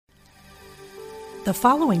The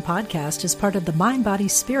following podcast is part of the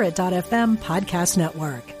MindBodySpirit.fm podcast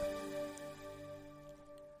network.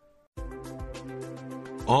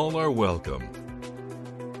 All are welcome.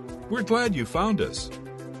 We're glad you found us.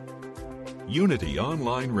 Unity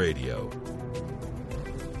Online Radio,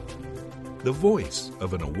 the voice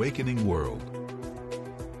of an awakening world.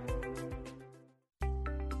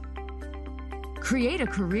 Create a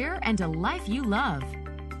career and a life you love.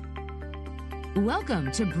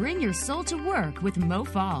 Welcome to Bring Your Soul to Work with Mo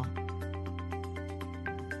Fall.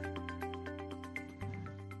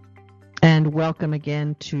 And welcome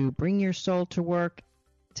again to Bring Your Soul to Work.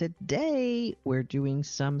 Today we're doing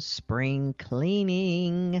some spring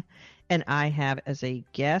cleaning, and I have as a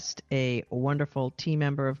guest a wonderful team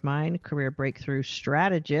member of mine, career breakthrough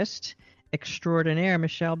strategist extraordinaire,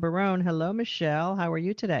 Michelle Barone. Hello, Michelle. How are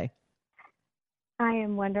you today? I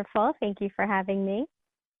am wonderful. Thank you for having me.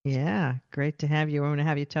 Yeah, great to have you. I want to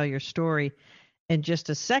have you tell your story in just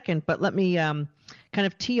a second, but let me kind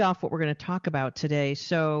of tee off what we're going to talk about today.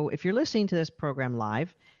 So if you're listening to this program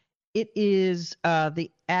live, it is the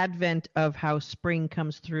advent of how spring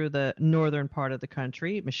comes through the northern part of the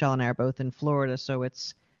country. Michelle and I are both in Florida, so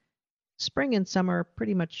it's spring and summer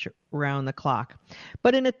pretty much around the clock.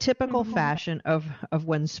 But in a typical fashion of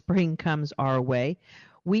when spring comes our way,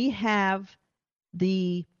 we have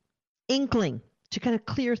the inkling to kind of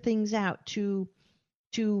clear things out, to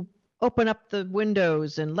open up the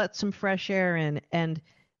windows and let some fresh air in. And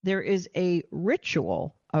there is a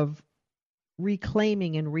ritual of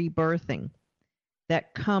reclaiming and rebirthing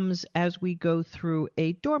that comes as we go through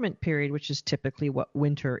a dormant period, which is typically what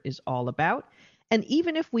winter is all about. And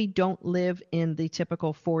even if we don't live in the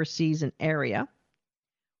typical four-season area,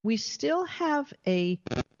 we still have a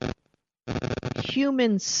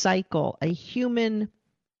human cycle, a human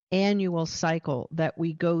annual cycle that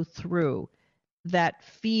we go through that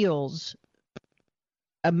feels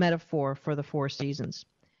a metaphor for the four seasons.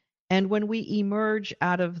 And when we emerge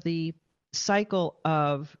out of the cycle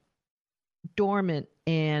of dormant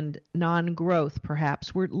and non-growth,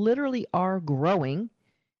 perhaps, we literally are growing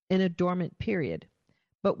in a dormant period,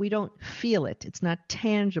 but we don't feel it. It's not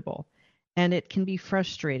tangible. And it can be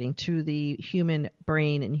frustrating to the human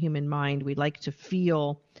brain and human mind. We like to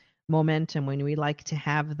feel momentum, when we like to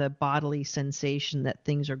have the bodily sensation that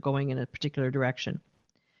things are going in a particular direction.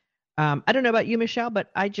 I don't know about you, Michelle, but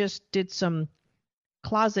I just did some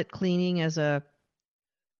closet cleaning as a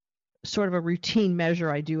sort of a routine measure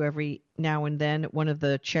I do every now and then. One of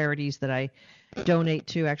the charities that I donate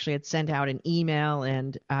to actually had sent out an email,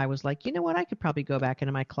 and I was like, you know what, I could probably go back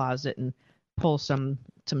into my closet and pull some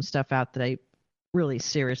stuff out that I really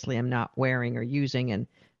seriously am not wearing or using, and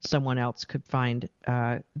someone else could find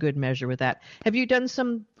good measure with that. Have you done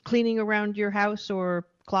some cleaning around your house or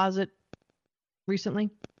closet recently?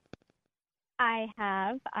 I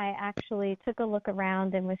have. I actually took a look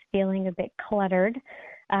around and was feeling a bit cluttered.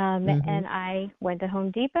 And I went to Home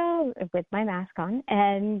Depot with my mask on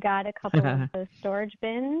and got a couple of those storage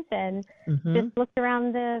bins and just looked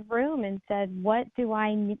around the room and said, what do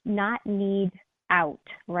I not need out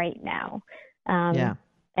right now?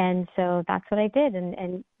 And so that's what I did.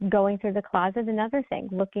 And going through the closet, another thing,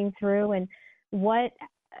 looking through and what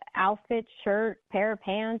outfit, shirt, pair of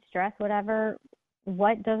pants, dress, whatever,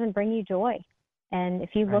 what doesn't bring you joy? And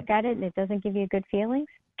if you look at it and it doesn't give you good feelings,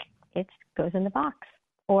 it goes in the box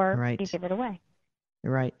or you give it away.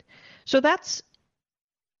 Right. So that's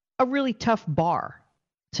a really tough bar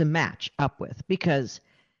to match up with because,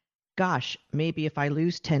 gosh, maybe if I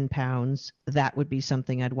lose 10 pounds, that would be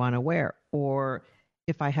something I'd want to wear. Or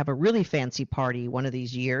if I have a really fancy party one of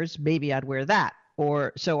these years, maybe I'd wear that.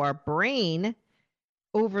 Or so our brain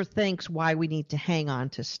overthinks why we need to hang on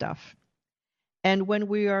to stuff. And when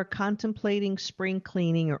we are contemplating spring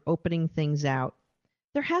cleaning or opening things out,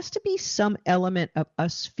 there has to be some element of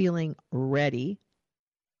us feeling ready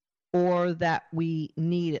or that we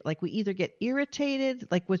need it. Like we either get irritated,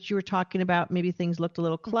 like what you were talking about, maybe things looked a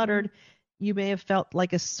little cluttered. You may have felt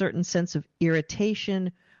like a certain sense of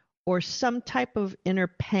irritation or some type of inner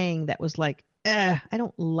pang that was like, I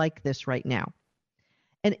don't like this right now.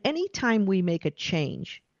 And anytime we make a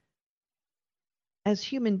change, as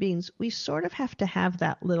human beings, we sort of have to have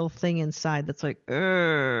that little thing inside that's like,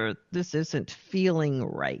 this isn't feeling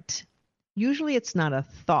right. Usually it's not a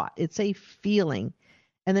thought, it's a feeling.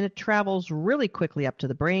 And then it travels really quickly up to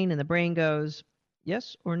the brain, and the brain goes,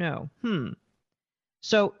 yes or no?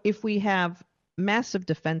 So if we have massive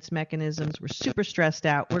defense mechanisms, we're super stressed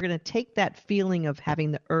out, we're going to take that feeling of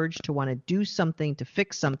having the urge to want to do something, to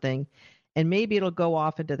fix something, and maybe it'll go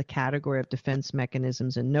off into the category of defense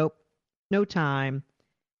mechanisms and nope, no time,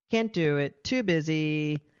 can't do it, too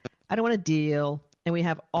busy, I don't want to deal, and we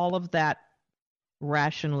have all of that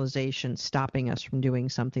rationalization stopping us from doing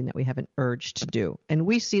something that we have an urge to do. And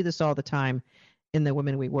we see this all the time in the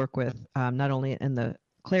women we work with, not only in the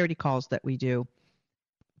clarity calls that we do,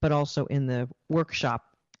 but also in the workshop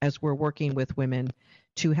as we're working with women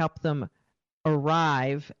to help them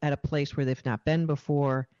arrive at a place where they've not been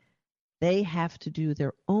before. They have to do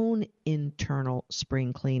their own internal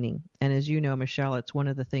spring cleaning. And as you know, Michelle, it's one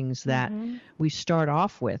of the things that we start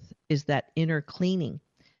off with is that inner cleaning.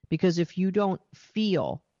 Because if you don't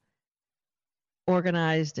feel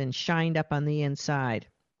organized and shined up on the inside,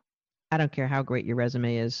 I don't care how great your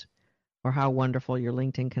resume is or how wonderful your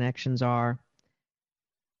LinkedIn connections are,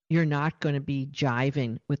 you're not going to be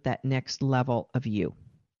jiving with that next level of you.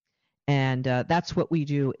 And that's what we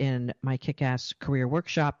do in my Kick-Ass Career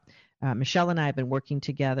Workshop. Michelle and I have been working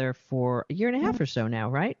together for a year and a half or so now,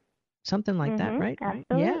 right? Something like that, right?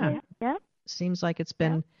 Absolutely. Yeah. Seems like it's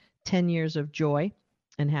been 10 years of joy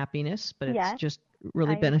and happiness, but it's just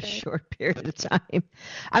really been a short period of time.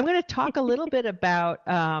 I'm going to talk a little bit about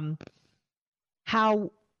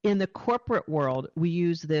how in the corporate world we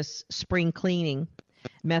use this spring cleaning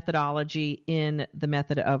methodology in the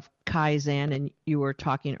method of Kaizen. And you were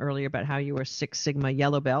talking earlier about how you were Six Sigma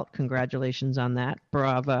yellow belt. Congratulations on that.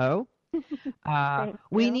 Bravo.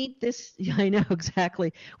 We need this. I know,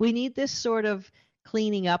 exactly. We need this sort of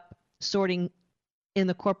cleaning up, sorting in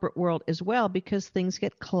the corporate world as well, because things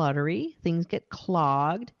get cluttery, things get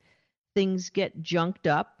clogged, things get junked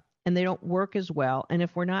up, and they don't work as well. And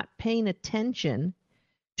if we're not paying attention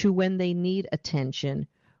to when they need attention,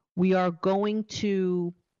 we are going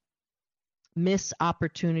to miss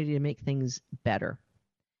opportunity to make things better.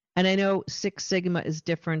 And I know Six Sigma is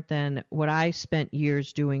different than what I spent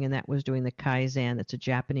years doing, and that was doing the Kaizen. It's a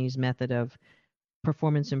Japanese method of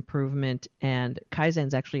performance improvement, and Kaizen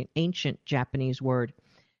is actually an ancient Japanese word.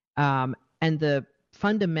 And the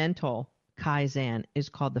fundamental Kaizen is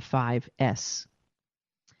called the 5S.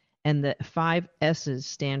 And the 5 S's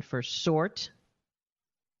stand for sort,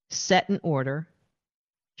 set in order,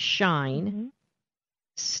 shine,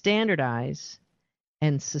 standardize,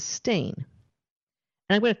 and sustain.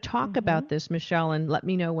 And I'm going to talk about this, Michelle, and let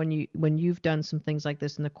me know when you've done some things like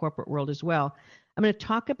this in the corporate world as well. I'm going to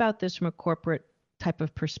talk about this from a corporate type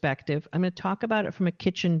of perspective. I'm going to talk about it from a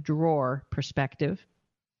kitchen drawer perspective.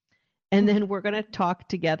 And then we're going to talk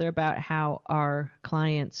together about how our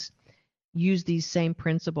clients use these same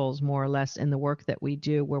principles more or less in the work that we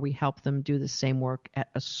do, where we help them do the same work at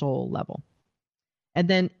a soul level. And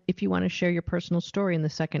then if you want to share your personal story in the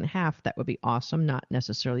second half, that would be awesome. Not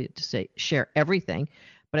necessarily to say share everything,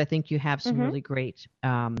 but I think you have some really great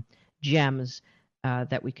gems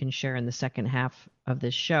that we can share in the second half of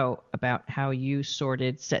this show about how you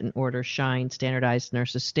sorted, set in order, shine, standardized, and are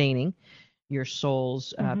sustaining your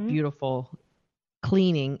soul's beautiful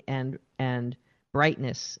cleaning and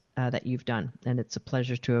brightness that you've done. And it's a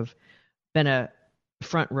pleasure to have been a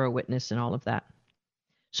front row witness in all of that.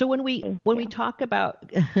 So when we talk about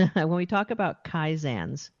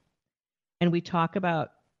Kaizens and we talk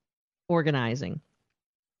about organizing,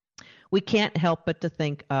 we can't help but to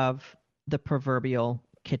think of the proverbial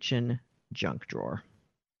kitchen junk drawer.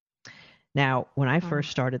 Now, when I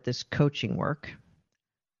first started this coaching work,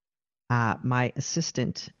 my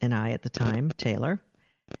assistant and I at the time, Taylor,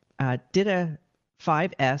 did a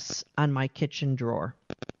 5S on my kitchen drawer,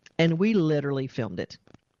 and we literally filmed it.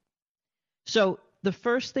 So the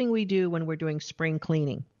first thing we do when we're doing spring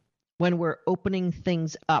cleaning, when we're opening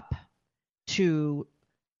things up to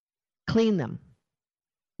clean them,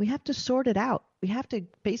 we have to sort it out. We have to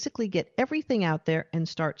basically get everything out there and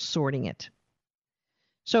start sorting it.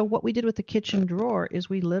 So what we did with the kitchen drawer is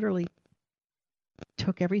we literally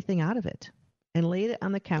took everything out of it and laid it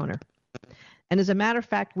on the counter. And as a matter of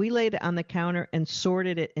fact, we laid it on the counter and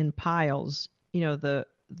sorted it in piles. You know,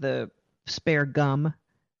 the spare gum,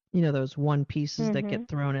 you know, those one pieces that get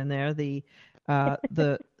thrown in there, the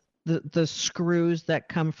screws that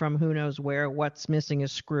come from who knows where. What's missing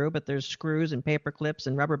is screw, but there's screws and paper clips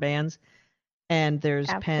and rubber bands, and there's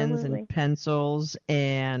pens and pencils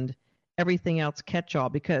and everything else catch-all,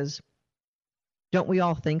 because don't we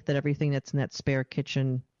all think that everything that's in that spare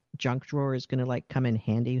kitchen junk drawer is going to like come in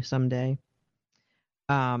handy someday?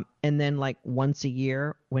 And then like once a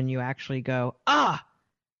year when you actually go, I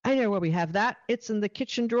know where we have that. It's in the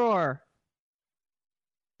kitchen drawer.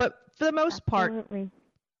 But for the most part,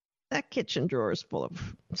 that kitchen drawer is full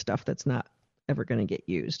of stuff that's not ever going to get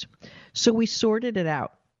used. So we sorted it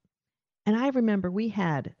out. And I remember we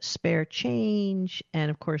had spare change.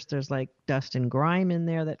 And of course, there's like dust and grime in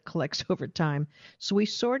there that collects over time. So we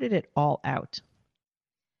sorted it all out.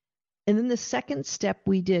 And then the second step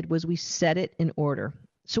we did was we set it in order.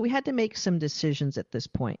 So we had to make some decisions at this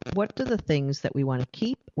point. What are the things that we want to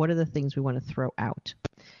keep? What are the things we want to throw out?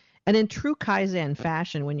 And in true Kaizen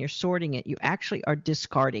fashion, when you're sorting it, you actually are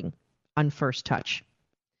discarding on first touch.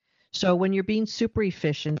 So when you're being super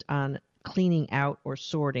efficient on cleaning out or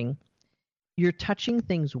sorting, you're touching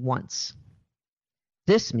things once.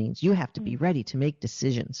 This means you have to be ready to make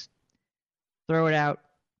decisions. Throw it out,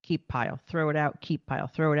 keep pile. Throw it out, keep pile.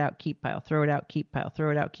 Throw it out, keep pile. Throw it out, keep pile.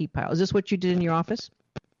 Throw it out, keep pile. Is this what you did in your office?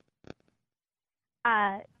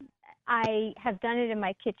 I have done it in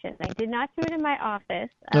my kitchen. I did not do it in my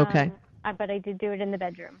office. Okay. But I did do it in the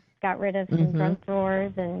bedroom. Got rid of some front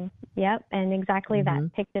drawers and exactly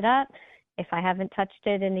that. Picked it up. If I haven't touched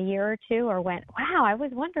it in a year or two or went, wow, I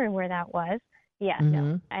was wondering where that was. Yeah,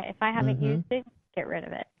 no. If I haven't used it, get rid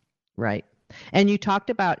of it. Right. And you talked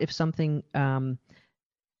about if something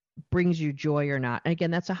brings you joy or not. And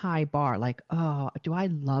again, that's a high bar. Like, oh, do I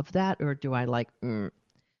love that or do I like?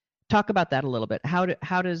 Talk about that a little bit. How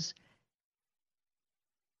does?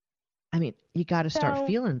 I mean, you got to start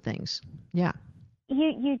feeling things. Yeah.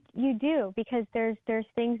 You do, because there's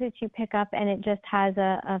things that you pick up and it just has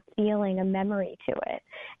a feeling, a memory to it.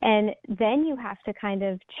 And then you have to kind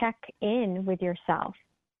of check in with yourself.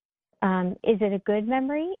 Is it a good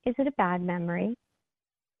memory? Is it a bad memory?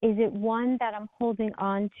 Is it one that I'm holding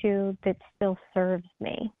on to that still serves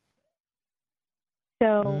me?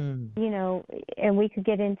 So, and we could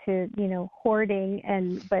get into,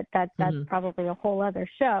 hoarding, but that's probably a whole other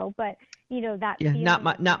show. But, that. Yeah,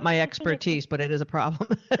 not my expertise, but it is a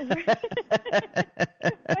problem. Am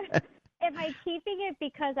I keeping it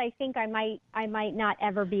because I think I might not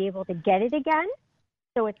ever be able to get it again?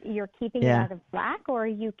 So you're keeping it out of black, or are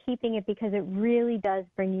you keeping it because it really does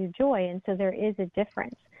bring you joy? And so there is a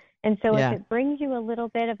difference. And so if it brings you a little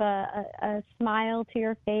bit of a smile to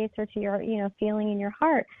your face or to your, feeling in your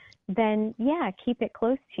heart, then keep it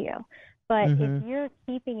close to you. But if you're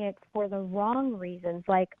keeping it for the wrong reasons,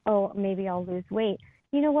 like, oh, maybe I'll lose weight,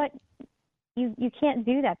 you know what? You can't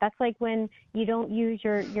do that. That's like when you don't use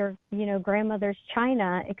your grandmother's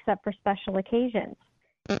china except for special occasions.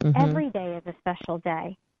 Every day is a special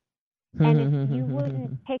day. And if you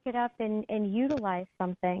wouldn't pick it up and utilize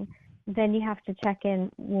something, then you have to check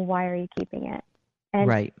in, well, why are you keeping it? And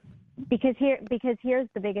right. Because here's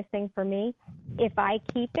the biggest thing for me. If I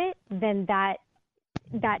keep it, then that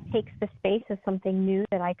takes the space of something new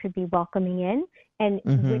that I could be welcoming in. And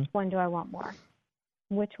which one do I want more?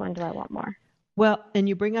 Which one do I want more? Well, and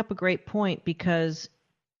you bring up a great point, because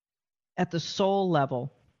at the soul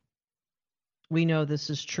level, we know this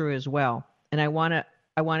is true as well. And I want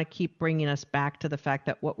to keep bringing us back to the fact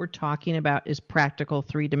that what we're talking about is practical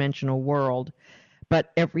three-dimensional world,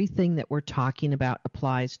 but everything that we're talking about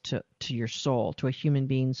applies to your soul, to a human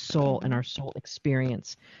being's soul and our soul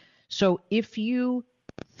experience. So if you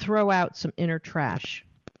throw out some inner trash,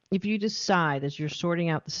 if you decide as you're sorting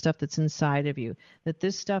out the stuff that's inside of you that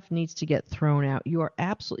this stuff needs to get thrown out, you are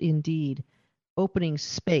absolutely indeed opening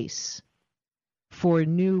space for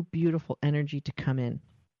new, beautiful energy to come in.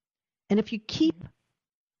 And if you keep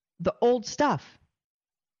the old stuff,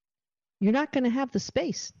 you're not going to have the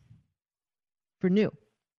space for new.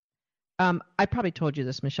 I probably told you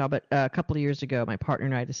this, Michelle, but a couple of years ago, my partner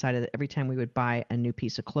and I decided that every time we would buy a new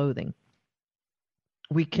piece of clothing,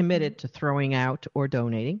 we committed to throwing out or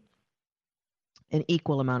donating an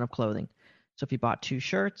equal amount of clothing. So if you bought 2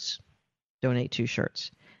 shirts, donate 2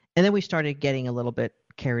 shirts. And then we started getting a little bit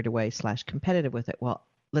carried away / competitive with it. Well,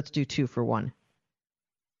 let's do 2 for 1.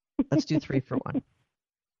 Let's do 3 for 1.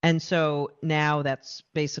 And so now that's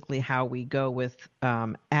basically how we go with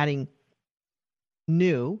adding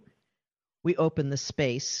new. We open the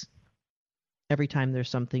space every time there's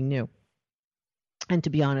something new. And to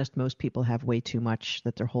be honest, most people have way too much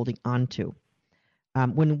that they're holding on to.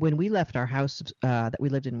 When we left our house that we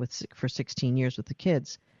lived in for 16 years with the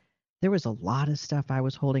kids, there was a lot of stuff I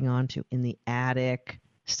was holding on to in the attic,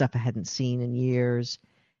 stuff I hadn't seen in years.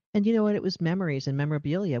 And you know what? It was memories and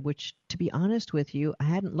memorabilia, which, to be honest with you, I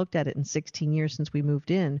hadn't looked at it in 16 years since we moved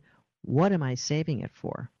in. What am I saving it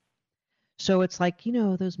for? So it's like,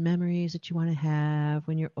 those memories that you want to have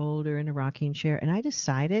when you're older in a rocking chair. And I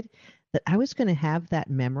decided that I was going to have that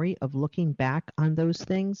memory of looking back on those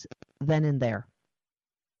things then and there.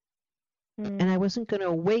 And I wasn't going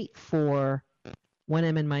to wait for when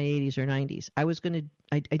I'm in my 80s or 90s.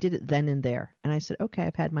 I did it then and there. And I said, okay,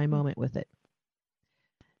 I've had my moment with it.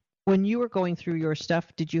 When you were going through your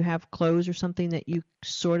stuff, did you have clothes or something that you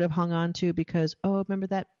sort of hung on to because, oh, remember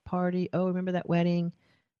that party? Oh, remember that wedding?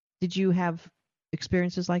 Did you have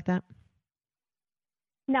experiences like that?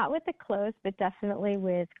 Not with the clothes, but definitely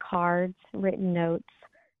with cards, written notes,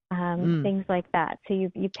 things like that. So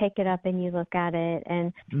you pick it up and you look at it,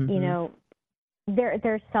 and you know,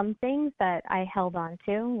 there's some things that I held on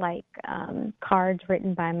to, like cards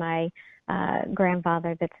written by my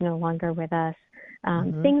grandfather that's no longer with us,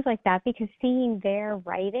 things like that, because seeing their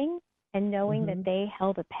writing and knowing that they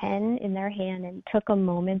held a pen in their hand and took a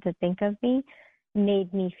moment to think of me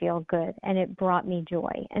made me feel good, and it brought me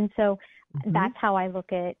joy. And so that's how I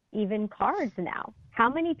look at even cards now. How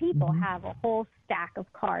many people have a whole stack of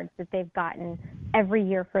cards that they've gotten every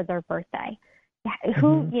year for their birthday?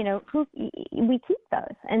 Who we keep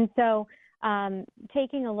those. And so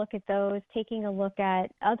taking a look at those, taking a look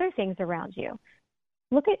at other things around you.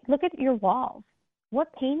 Look at your walls.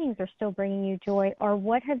 What paintings are still bringing you joy, or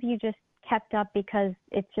what have you just kept up because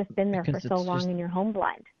it's just been there for so long and you're home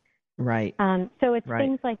blind? Right. So it's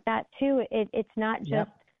things like that too. It's not just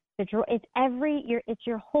the drawer. It's it's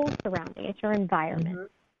your whole surrounding. It's your environment.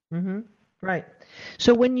 Right.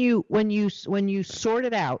 So when you sort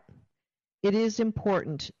it out, it is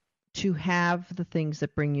important to have the things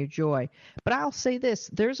that bring you joy. But I'll say this,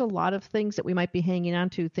 there's a lot of things that we might be hanging on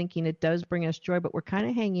to thinking it does bring us joy, but we're kind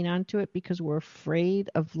of hanging on to it because we're afraid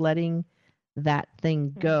of letting that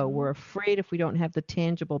thing go. We're afraid if we don't have the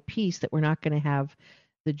tangible piece that we're not going to have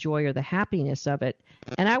the joy or the happiness of it.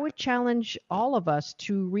 And I would challenge all of us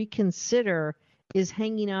to reconsider, is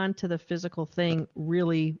hanging on to the physical thing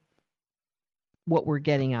really what we're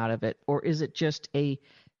getting out of it? Or is it just a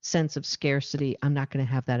sense of scarcity? I'm not going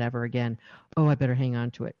to have that ever again. Oh, I better hang on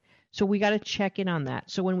to it. So we got to check in on that.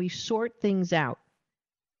 So when we sort things out,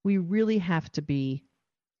 we really have to be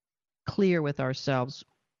clear with ourselves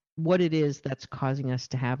what it is that's causing us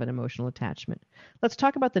to have an emotional attachment. Let's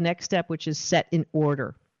talk about the next step, which is set in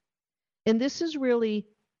order. And this is really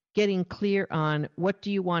getting clear on what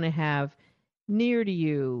do you want to have near to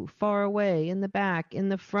you, far away, in the back, in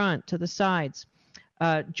the front, to the sides.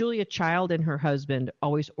 Julia Child and her husband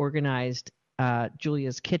always organized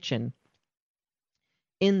Julia's kitchen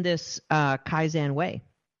in this Kaizen way.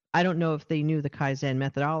 I don't know if they knew the Kaizen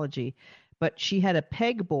methodology, but she had a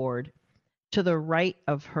pegboard to the right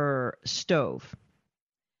of her stove.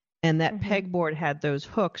 And that pegboard had those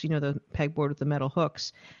hooks, the pegboard with the metal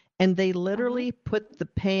hooks. And they literally put the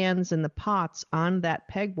pans and the pots on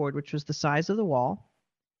that pegboard, which was the size of the wall,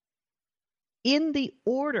 in the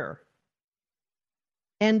order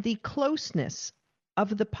and the closeness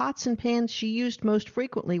of the pots and pans she used most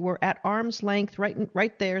frequently were at arm's length,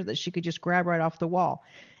 right there, that she could just grab right off the wall.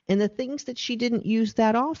 And the things that she didn't use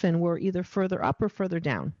that often were either further up or further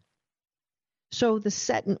down. So the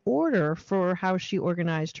set in order for how she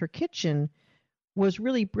organized her kitchen was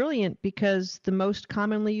really brilliant because the most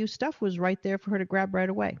commonly used stuff was right there for her to grab right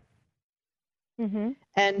away.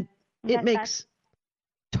 And it makes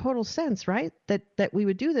total sense, right? That we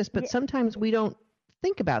would do this, but sometimes we don't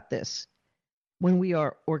think about this when we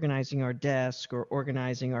are organizing our desk or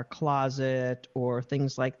organizing our closet or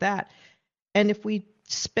things like that. And if we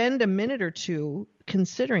spend a minute or two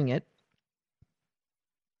considering it,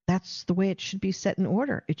 that's the way it should be set in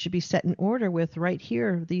order. It should be set in order with right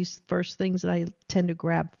here, these first things that I tend to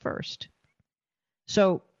grab first.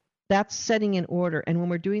 So that's setting in order. And when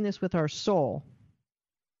we're doing this with our soul,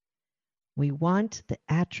 we want the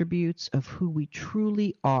attributes of who we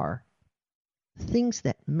truly are, things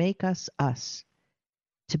that make us us,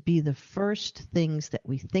 to be the first things that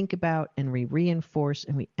we think about and we reinforce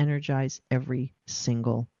and we energize every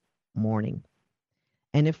single morning.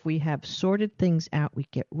 And if we have sorted things out, we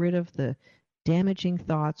get rid of the damaging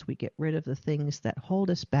thoughts, we get rid of the things that hold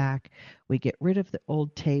us back, we get rid of the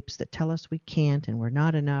old tapes that tell us we can't and we're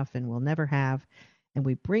not enough and we'll never have, and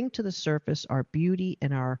we bring to the surface our beauty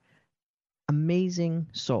and our amazing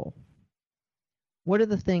soul. What are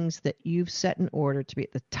the things that you've set in order to be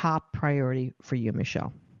at the top priority for you,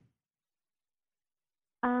 Michelle?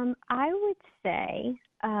 I would say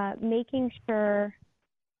making sure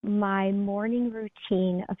my morning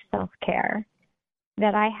routine of self-care,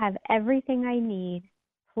 that I have everything I need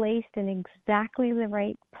placed in exactly the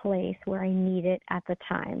right place where I need it at the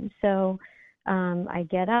time. So I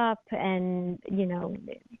get up and,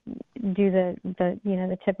 do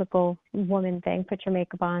the typical woman thing, put your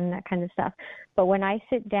makeup on, that kind of stuff. But when I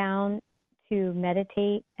sit down to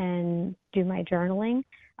meditate and do my journaling,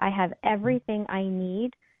 I have everything I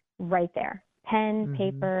need right there. Pen,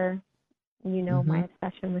 paper, my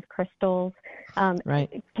obsession with crystals,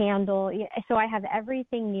 candle. So I have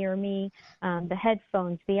everything near me, the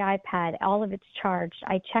headphones, the iPad, all of it's charged.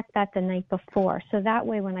 I check that the night before. So that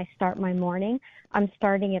way when I start my morning, I'm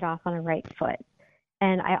starting it off on a right foot.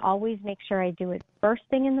 And I always make sure I do it first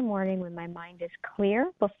thing in the morning when my mind is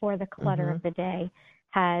clear, before the clutter of the day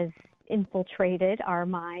has infiltrated our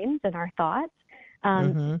minds and our thoughts.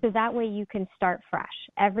 So that way you can start fresh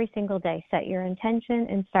every single day. Set your intention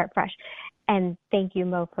and start fresh. And thank you,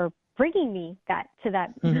 Mo, for bringing me that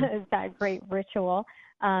that great ritual,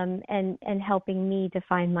 and helping me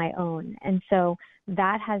define my own. And so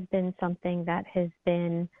that has been something that has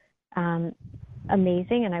been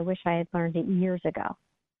amazing, and I wish I had learned it years ago.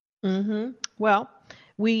 Well,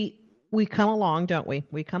 we come along, don't we?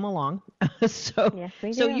 We come along. So yes,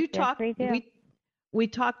 we do. So you yes, talk. we do. We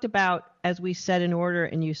talked about, as we said in order,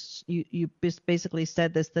 and you basically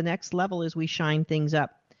said this. The next level is we shine things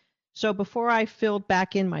up. So before I filled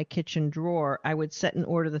back in my kitchen drawer, I would set in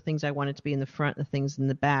order the things I wanted to be in the front, the things in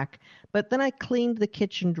the back. But then I cleaned the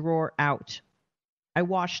kitchen drawer out. I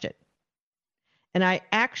washed it. And I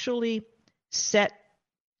actually set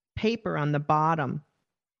paper on the bottom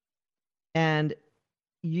and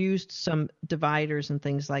used some dividers and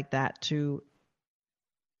things like that to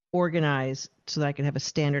organize so that I could have a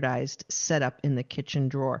standardized setup in the kitchen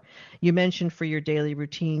drawer. You mentioned for your daily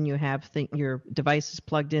routine, you have your devices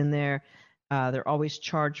plugged in there. They're always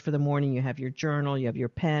charged for the morning. You have your journal, you have your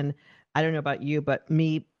pen. I don't know about you, but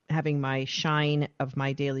me having my shine of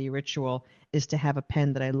my daily ritual is to have a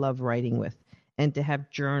pen that I love writing with, and to have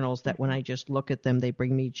journals that when I just look at them, they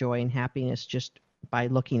bring me joy and happiness just by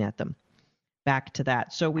looking at them. Back to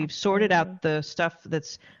that. So we've sorted out the stuff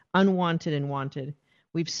that's unwanted and wanted.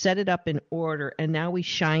 We've set it up in order, and now we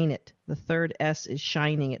shine it. The third S is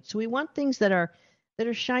shining it. So we want things that are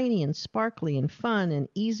shiny and sparkly and fun and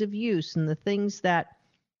ease of use, and the things that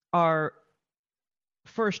are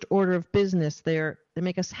first order of business. They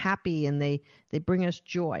make us happy, and they bring us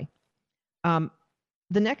joy. The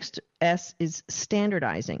next S is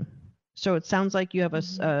standardizing. So it sounds like you have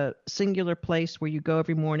a singular place where you go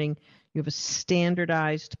every morning. You have a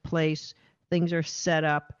standardized place. Things are set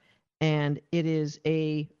up. And it is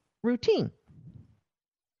a routine.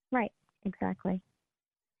 Right, exactly.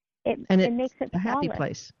 It makes it a happy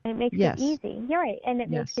place. It makes it easy. You're right. And it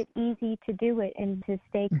makes it easy to do it and to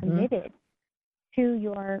stay committed to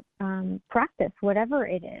your practice, whatever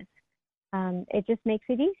it is. It just makes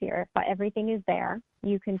it easier. If everything is there,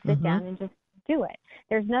 you can sit down and just do it.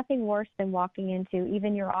 There's nothing worse than walking into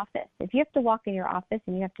even your office. If you have to walk in your office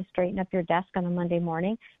and you have to straighten up your desk on a Monday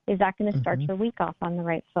morning, is that going to start your week off on the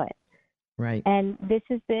right foot? Right. And this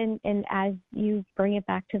has been, and as you bring it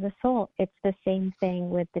back to the soul, it's the same thing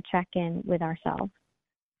with the check-in with ourselves.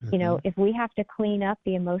 You know, if we have to clean up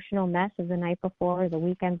the emotional mess of the night before or the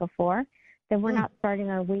weekend before, then we're not starting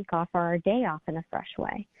our week off or our day off in a fresh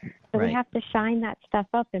way. So we have to shine that stuff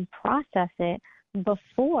up and process it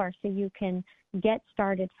before, so you can get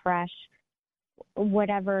started fresh,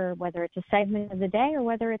 whether it's a segment of the day or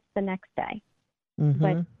whether it's the next day.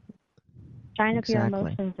 But shine up your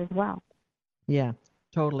emotions as well. Yeah,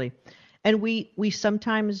 totally. And we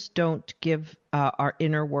sometimes don't give our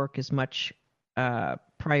inner work as much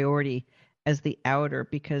priority as the outer,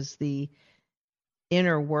 because the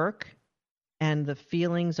inner work and the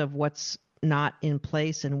feelings of what's not in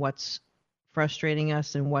place and what's frustrating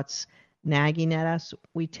us and what's nagging at us,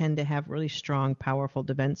 we tend to have really strong, powerful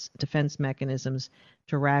defense mechanisms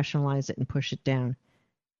to rationalize it and push it down.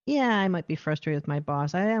 Yeah, I might be frustrated with my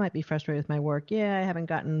boss. I might be frustrated with my work. Yeah, I haven't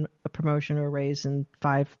gotten a promotion or a raise in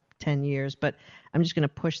 5-10 years, but I'm just going to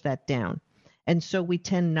push that down. And so we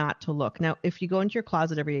tend not to look. Now, if you go into your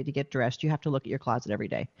closet every day to get dressed, you have to look at your closet every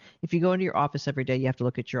day. If you go into your office every day, you have to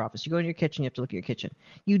look at your office. You go into your kitchen, you have to look at your kitchen.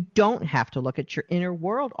 You don't have to look at your inner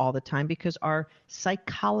world all the time, because our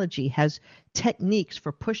psychology has techniques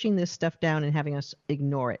for pushing this stuff down and having us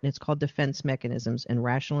ignore it. And it's called defense mechanisms, and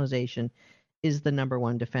rationalization is the number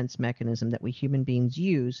one defense mechanism that we human beings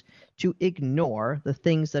use to ignore the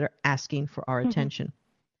things that are asking for our attention.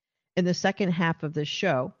 In the second half of this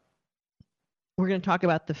show, we're going to talk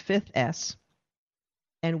about the fifth S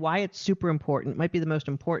and why it's super important. It might be the most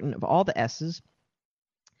important of all the S's.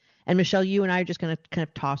 And Michelle, you and I are just going to kind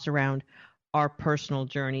of toss around our personal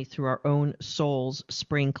journey through our own soul's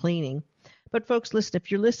spring cleaning. But folks, listen,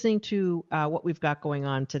 if you're listening to what we've got going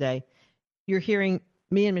on today, you're hearing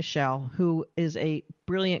me and Michelle, who is a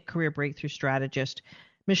brilliant career breakthrough strategist.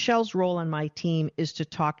 Michelle's role on my team is to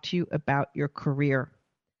talk to you about your career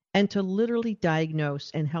and to literally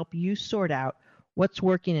diagnose and help you sort out what's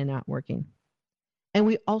working and not working. And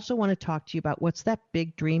we also want to talk to you about what's that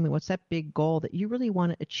big dream and what's that big goal that you really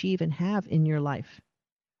want to achieve and have in your life.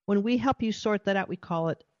 When we help you sort that out, we call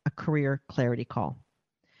it a career clarity call.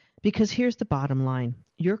 Because here's the bottom line.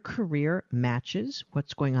 Your career matches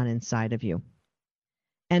what's going on inside of you.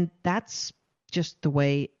 And that's just the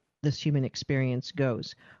way this human experience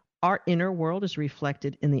goes. Our inner world is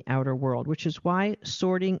reflected in the outer world, which is why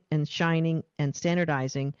sorting and shining and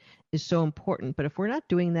standardizing is so important. But if we're not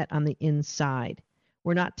doing that on the inside,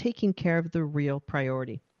 we're not taking care of the real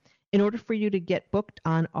priority. In order for you to get booked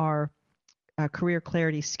on our Career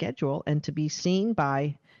Clarity schedule and to be seen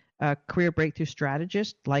by a career breakthrough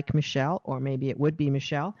strategist like Michelle, or maybe it would be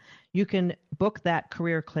Michelle, you can book that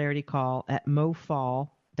Career Clarity call at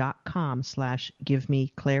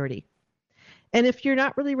mofall.com/givemeclarity. And if you're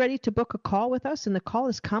not really ready to book a call with us, and the call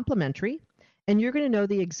is complimentary, and you're going to know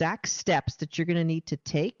the exact steps that you're going to need to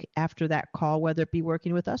take after that call, whether it be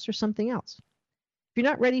working with us or something else. If you're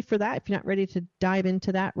not ready for that, if you're not ready to dive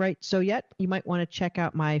into that right so yet, you might want to check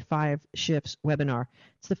out my 5 Shifts webinar.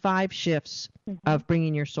 It's the 5 shifts of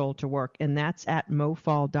bringing your soul to work, and that's at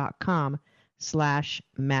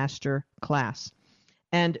mofall.com/masterclass.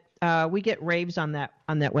 And we get raves on that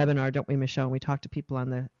webinar, don't we, Michelle? We talk to people on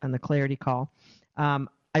the Clarity call. I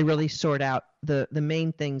really sort out the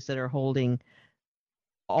main things that are holding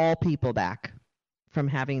all people back from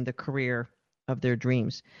having the career of their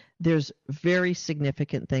dreams. There's very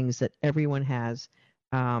significant things that everyone has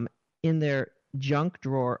in their junk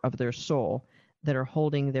drawer of their soul that are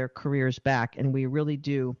holding their careers back, and we really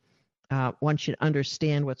do want you to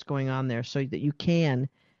understand what's going on there so that you can,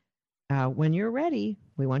 when you're ready,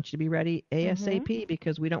 we want you to be ready ASAP,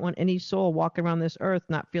 because we don't want any soul walking around this earth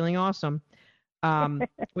not feeling awesome.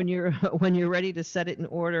 When you're ready to set it in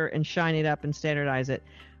order and shine it up and standardize it,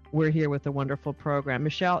 we're here with a wonderful program.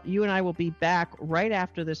 Michelle, you and I will be back right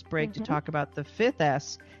after this break to talk about the 5th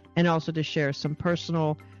S and also to share some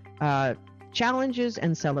personal challenges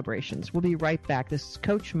and celebrations. We'll be right back. This is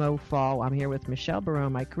Coach Mo Fall. I'm here with Michelle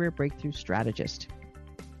Barone, my career breakthrough strategist.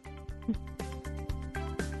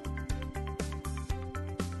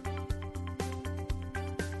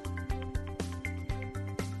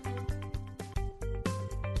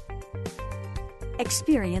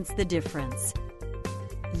 Experience the difference.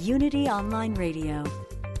 Unity Online Radio.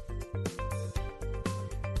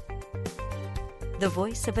 The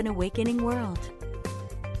voice of an awakening world.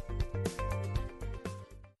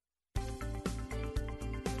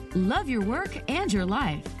 Love your work and your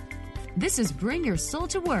life. This is Bring Your Soul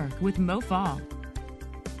to Work with Mo Fall.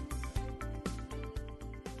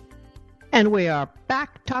 And we are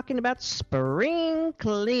back talking about spring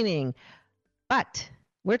cleaning. But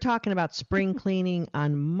we're talking about spring cleaning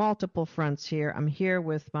on multiple fronts here. I'm here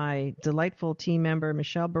with my delightful team member,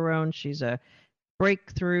 Michelle Barone. She's a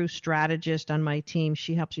breakthrough strategist on my team.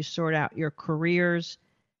 She helps you sort out your careers,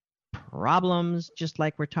 problems, just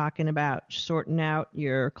like we're talking about sorting out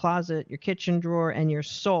your closet, your kitchen drawer, and your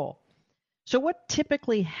soul. So what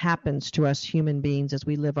typically happens to us human beings as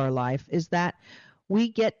we live our life is that we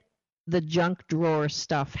get the junk drawer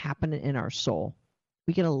stuff happening in our soul.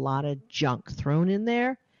 We get a lot of junk thrown in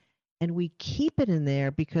there, and we keep it in there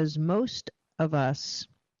because most of us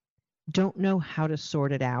don't know how to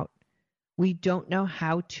sort it out. We don't know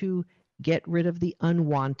how to get rid of the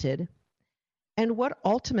unwanted. And what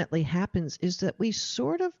ultimately happens is that we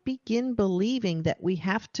sort of begin believing that we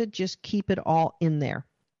have to just keep it all in there.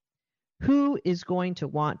 Who is going to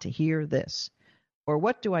want to hear this? Or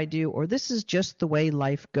what do I do? Or this is just the way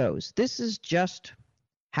life goes. This is just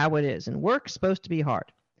how it is. And work's supposed to be hard.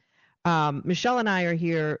 Michelle and I are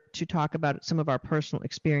here to talk about some of our personal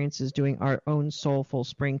experiences doing our own soulful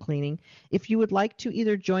spring cleaning. If you would like to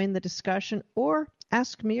either join the discussion or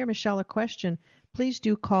ask me or Michelle a question, please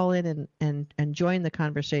do call in and join the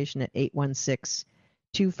conversation at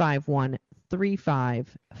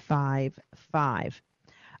 816-251-3555.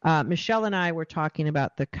 Michelle and I were talking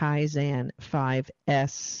about the Kaizen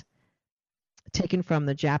 5S, taken from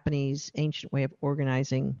the Japanese ancient way of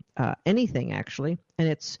organizing anything, actually. And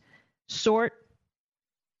it's sort,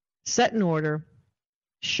 set in order,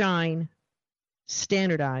 shine,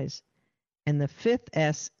 standardize. And the 5th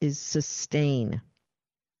S is sustain.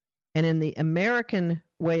 And in the American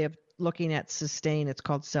way of looking at sustain, it's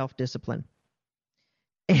called self-discipline.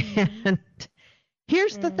 And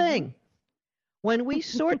here's the thing. When we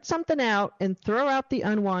sort something out and throw out the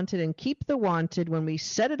unwanted and keep the wanted, when we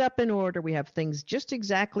set it up in order, we have things just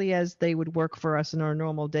exactly as they would work for us in our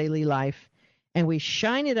normal daily life. And we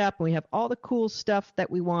shine it up and we have all the cool stuff that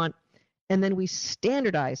we want. And then we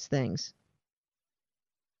standardize things.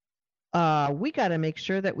 We got to make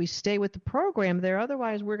sure that we stay with the program there.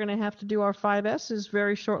 Otherwise, we're going to have to do our 5S's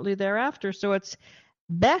very shortly thereafter. So it's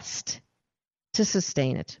best to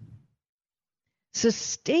sustain it.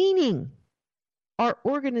 Sustaining our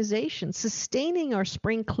organization, sustaining our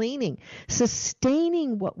spring cleaning,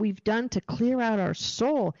 sustaining what we've done to clear out our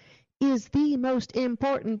soul is the most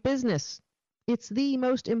important business. It's the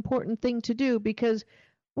most important thing to do because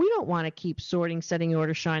we don't want to keep sorting, setting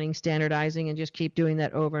order, shining, standardizing, and just keep doing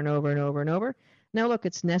that over and over and over and over. Now, look,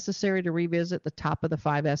 it's necessary to revisit the top of the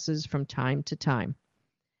 5 S's from time to time.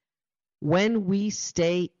 When we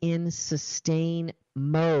stay in sustain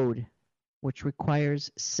mode, which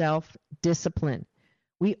requires self-discipline,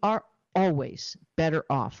 we are always better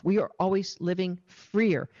off. We are always living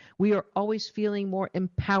freer. We are always feeling more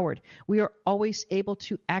empowered. We are always able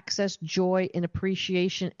to access joy and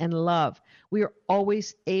appreciation and love. We are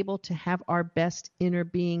always able to have our best inner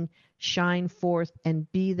being shine forth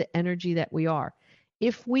and be the energy that we are.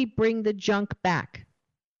 If we bring the junk back,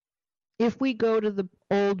 if we go to the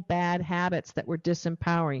old bad habits that were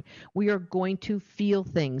disempowering, we are going to feel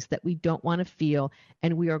things that we don't want to feel,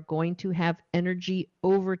 and we are going to have energy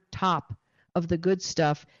over top of the good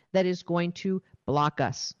stuff that is going to block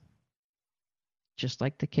us. Just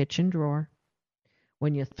like the kitchen drawer.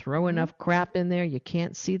 When you throw enough crap in there, you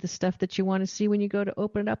can't see the stuff that you want to see when you go to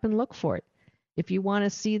open it up and look for it. If you want to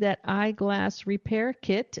see that eyeglass repair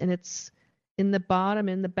kit and it's in the bottom,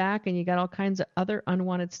 in the back, and you got all kinds of other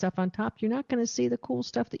unwanted stuff on top, you're not going to see the cool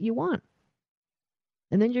stuff that you want.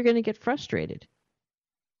 And then you're going to get frustrated.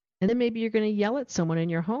 And then maybe you're going to yell at someone in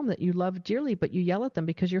your home that you love dearly, but you yell at them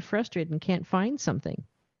because you're frustrated and can't find something.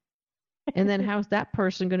 And then how's that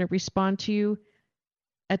person going to respond to you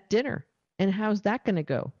at dinner? And how's that going to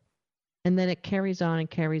go? And then it carries on and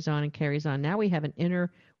carries on and carries on. Now we have an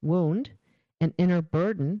inner wound, an inner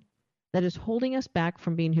burden that is holding us back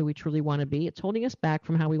from being who we truly want to be. It's holding us back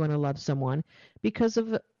from how we want to love someone because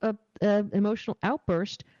of an emotional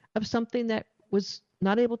outburst of something that was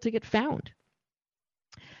not able to get found.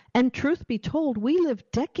 And truth be told, we live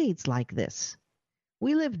decades like this.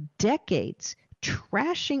 We live decades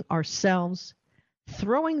trashing ourselves,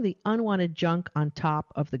 throwing the unwanted junk on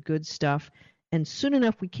top of the good stuff, and soon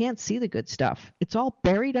enough we can't see the good stuff. It's all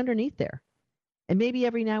buried underneath there. And maybe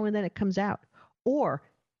every now and then it comes out. Or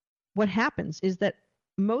what happens is that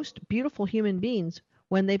most beautiful human beings,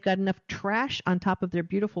 when they've got enough trash on top of their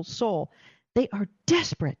beautiful soul, they are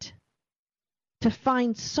desperate to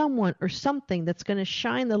find someone or something that's going to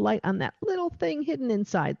shine the light on that little thing hidden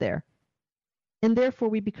inside there. And therefore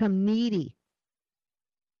we become needy.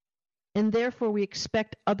 And therefore we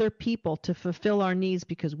expect other people to fulfill our needs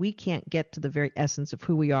because we can't get to the very essence of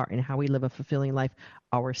who we are and how we live a fulfilling life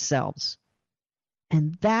ourselves.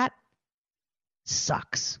 And that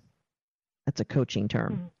sucks. That's a coaching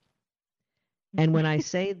term. And when I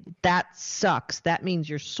say that sucks, that means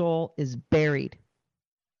your soul is buried.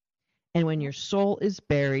 And when your soul is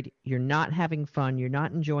buried, you're not having fun. You're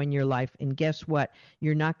not enjoying your life. And guess what?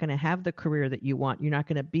 You're not going to have the career that you want. You're not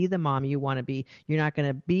going to be the mom you want to be. You're not going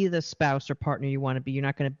to be the spouse or partner you want to be. You're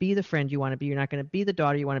not going to be the friend you want to be. You're not going to be the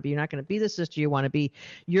daughter you want to be. You're not going to be the sister you want to be.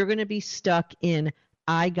 You're going to be stuck in,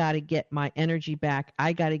 I got to get my energy back.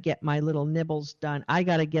 I got to get my little nibbles done. I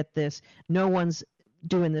got to get this. No one's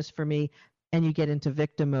doing this for me. And you get into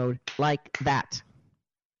victim mode like that.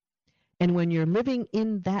 And when you're living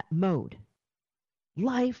in that mode,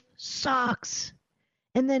 life sucks.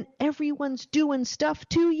 And then everyone's doing stuff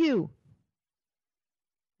to you.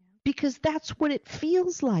 Because that's what it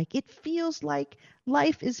feels like. It feels like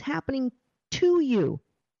life is happening to you.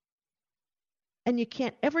 And you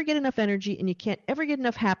can't ever get enough energy and you can't ever get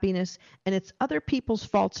enough happiness. And it's other people's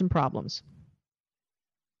faults and problems.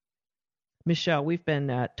 Michelle, we've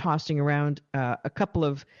been tossing around a couple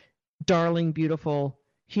of darling, beautiful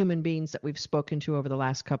human beings that we've spoken to over the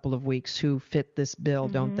last couple of weeks who fit this bill,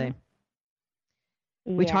 don't they?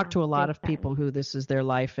 We talk to a lot of people who this is their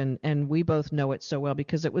life, and we both know it so well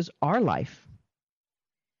because it was our life.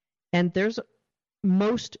 And there's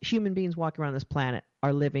most human beings walking around this planet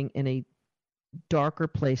are living in a darker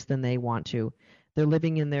place than they want to. They're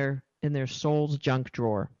living in their soul's junk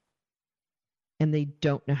drawer, and they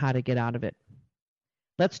don't know how to get out of it.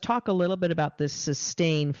 Let's talk a little bit about this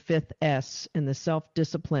sustain, fifth S, and the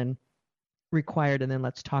self-discipline required, and then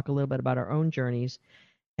let's talk a little bit about our own journeys.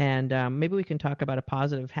 And maybe we can talk about a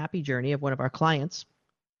positive, happy journey of one of our clients.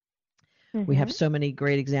 We have so many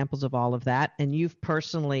great examples of all of that. And you've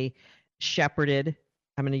personally shepherded,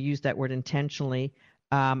 I'm going to use that word intentionally,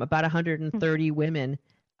 about 130 women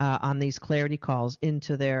on these clarity calls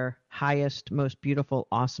into their highest, most beautiful,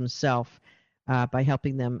 awesome self by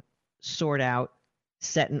helping them sort out,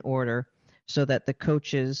 set in order, so that the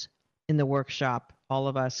coaches in the workshop, all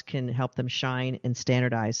of us, can help them shine and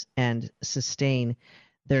standardize and sustain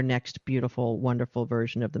their next beautiful, wonderful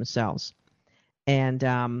version of themselves. And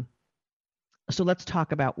so let's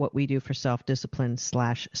talk about what we do for self-discipline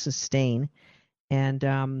 / sustain. And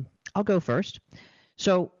I'll go first.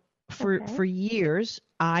 So For years,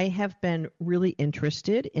 I have been really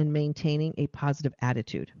interested in maintaining a positive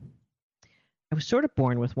attitude. I was sort of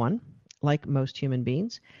born with one, like most human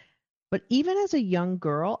beings. But even as a young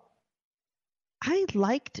girl, I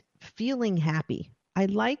liked feeling happy. I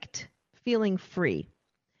liked feeling free.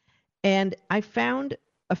 And I found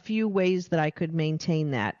a few ways that I could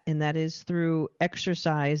maintain that, and that is through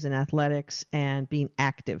exercise and athletics and being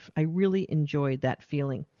active. I really enjoyed that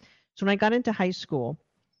feeling. So when I got into high school,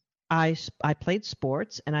 I played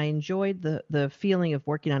sports, and I enjoyed the feeling of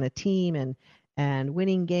working on a team and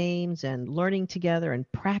winning games and learning together and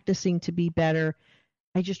practicing to be better.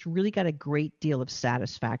 I just really got a great deal of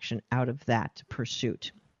satisfaction out of that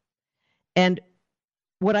pursuit. And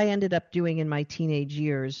what I ended up doing in my teenage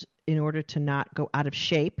years, in order to not go out of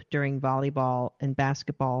shape during volleyball and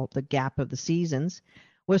basketball, the gap of the seasons,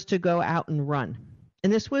 was to go out and run.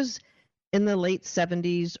 And this was in the late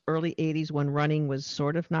 70s, early 80s, when running was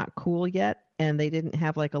sort of not cool yet, and they didn't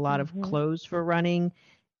have like a lot of clothes for running,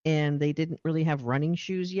 and they didn't really have running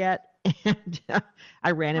shoes yet. And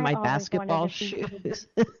I ran in my basketball shoes.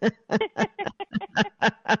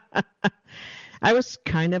 I was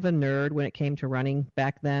kind of a nerd when it came to running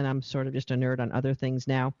back then. I'm sort of just a nerd on other things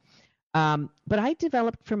now. But I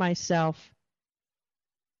developed for myself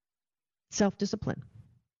self-discipline,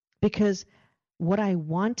 because what I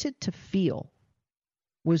wanted to feel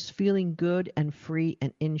was feeling good and free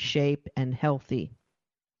and in shape and healthy.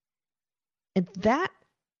 And that,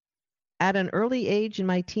 at an early age in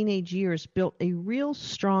my teenage years, built a real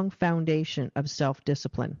strong foundation of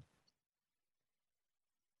self-discipline.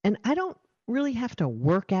 And I don't really have to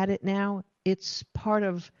work at it now. It's part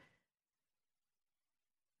of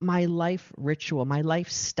my life ritual, my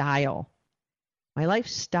lifestyle. My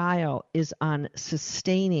lifestyle is on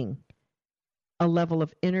sustaining a level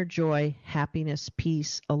of inner joy, happiness,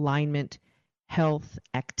 peace, alignment, health,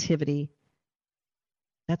 activity.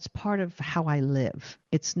 That's part of how I live.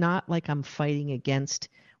 It's not like I'm fighting against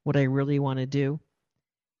what I really want to do.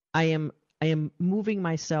 I am moving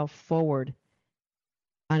myself forward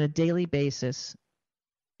on a daily basis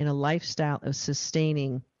in a lifestyle of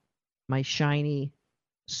sustaining my shiny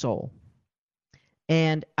soul.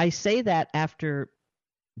 And I say that after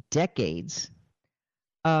decades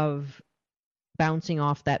of bouncing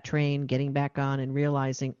off that train, getting back on, and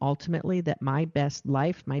realizing ultimately that my best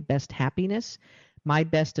life, my best happiness, my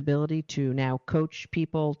best ability to now coach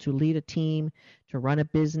people, to lead a team, to run a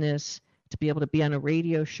business, to be able to be on a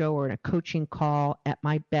radio show or in a coaching call at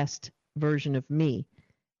my best version of me.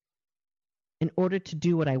 In order to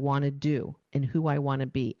do what I want to do and who I want to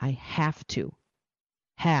be, I have to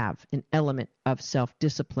have an element of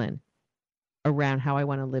self-discipline around how I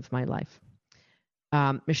want to live my life.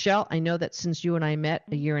 Michelle, I know that since you and I met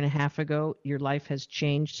a year and a half ago, your life has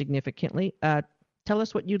changed significantly. Tell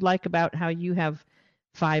us what you'd like about how you have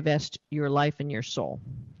 5S'd your life and your soul.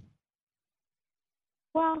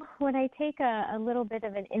 Well, when I take a little bit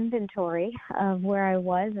of an inventory of where I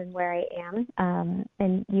was and where I am,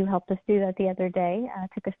 and you helped us do that the other day,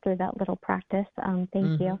 took us through that little practice.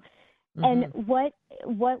 Thank you. And what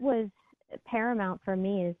was paramount for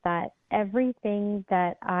me is that everything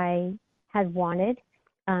that I had wanted,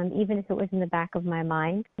 even if it was in the back of my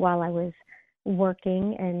mind while I was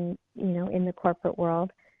working and, in the corporate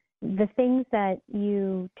world, the things that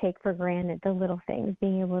you take for granted, the little things,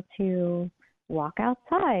 being able to walk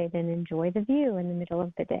outside and enjoy the view in the middle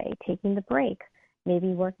of the day, taking the break,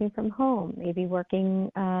 maybe working from home, maybe working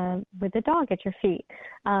with a dog at your feet.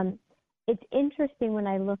 It's interesting when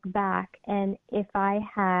I look back, and if I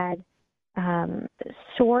had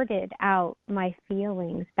sorted out my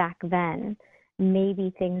feelings back then,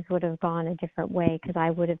 maybe things would have gone a different way, because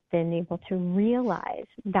I would have been able to realize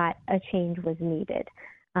that a change was needed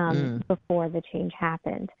before the change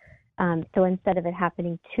happened. So instead of it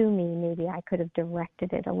happening to me, maybe I could have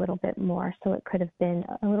directed it a little bit more, so it could have been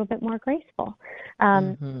a little bit more graceful.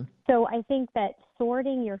 So I think that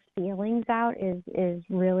sorting your feelings out is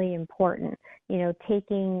really important.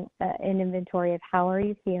 Taking an inventory of how are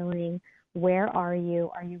you feeling, where are you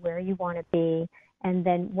where you want to be, and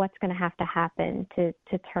then what's going to have to happen to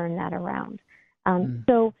turn that around.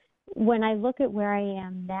 So when I look at where I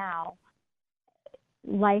am now,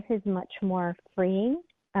 life is much more freeing,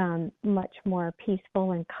 much more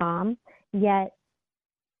peaceful and calm, yet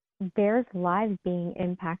there's lives being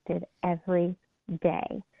impacted every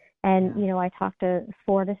day. And, I talk to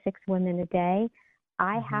 4 to 6 women a day.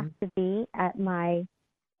 I have to be at my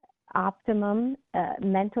optimum,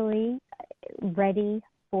 mentally ready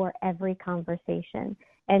for every conversation.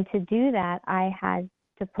 And to do that, I had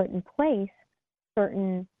to put in place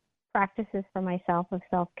certain practices for myself of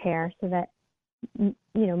self-care so that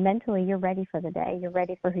mentally you're ready for the day. You're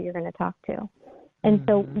ready for who you're going to talk to. And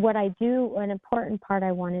so what I do, an important part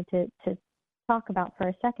I wanted to talk about for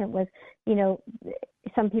a second was,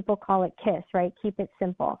 some people call it KISS, right? Keep it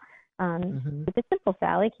simple. Keep it simple,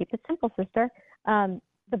 Sally. Keep it simple, sister.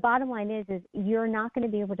 The bottom line is you're not going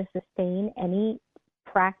to be able to sustain any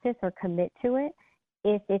practice or commit to it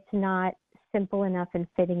if it's not simple enough and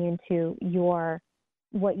fitting into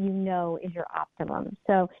what you know is your optimum.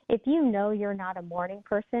 So if you know you're not a morning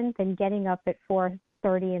person, then getting up at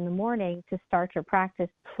 4:30 in the morning to start your practice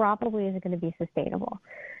probably isn't going to be sustainable.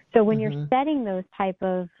 So when you're setting those type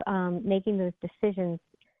of making those decisions,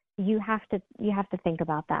 you have to think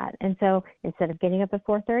about that. And so instead of getting up at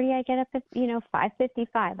 4:30, I get up at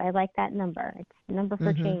 5:55. I like that number. It's a number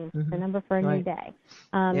for change. It's a number for a new day.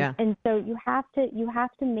 And so you have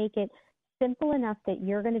to make it simple enough that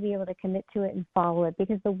you're going to be able to commit to it and follow it.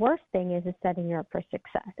 Because the worst thing is setting you up for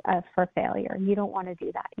success, for failure. You don't want to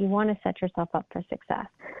do that. You want to set yourself up for success.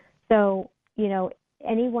 So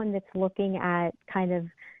anyone that's looking at kind of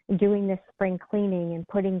doing this spring cleaning and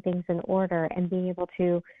putting things in order and being able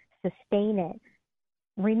to sustain it,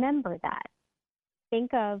 remember that.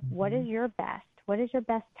 Think of what is your best. What is your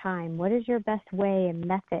best time? What is your best way and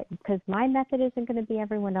method? Because my method isn't going to be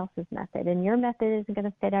everyone else's method, and your method isn't going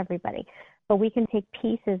to fit everybody. But we can take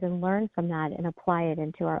pieces and learn from that and apply it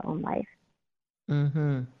into our own life.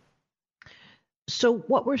 So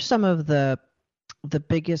what were some of the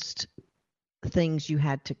biggest things you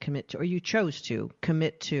had to commit to, or you chose to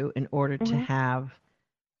commit to, in order to have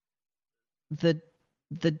the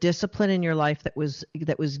discipline in your life that was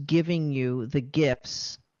giving you the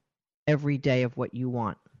gifts every day of what you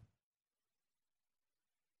want?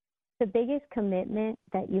 The biggest commitment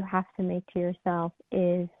that you have to make to yourself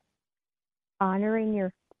is honoring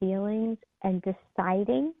your feelings and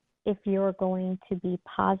deciding if you're going to be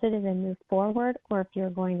positive and move forward, or if you're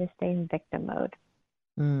going to stay in victim mode.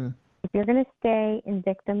 If you're going to stay in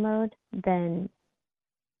victim mode, then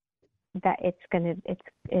that it's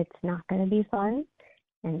not going to be fun,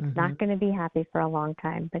 and it's not going to be happy for a long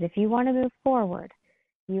time. But if you want to move forward,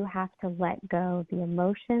 you have to let go the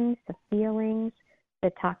emotions, the feelings,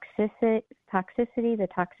 the toxicity, the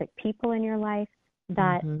toxic people in your life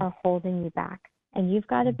that are holding you back. And you've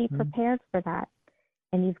got to be prepared for that.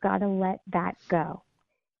 And you've got to let that go.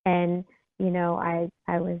 And, I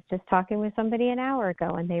was just talking with somebody an hour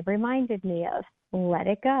ago, and they reminded me of let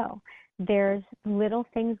it go. There's little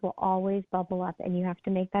things will always bubble up, and you have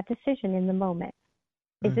to make that decision in the moment.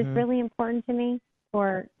 Is this really important to me?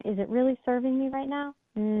 Or is it really serving me right now?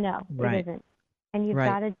 No, it isn't. And you've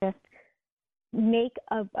got to just make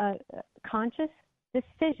a conscious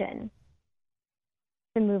decision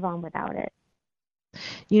to move on without it.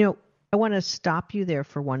 I want to stop you there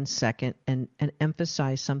for 1 second and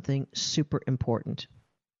emphasize something super important.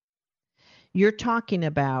 You're talking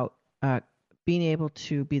about being able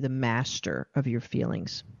to be the master of your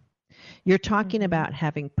feelings. You're talking about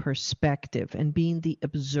having perspective and being the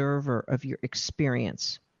observer of your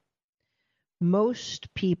experience.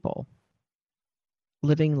 Most people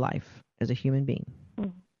living life as a human being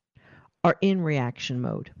are in reaction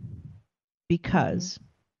mode because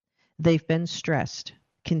they've been stressed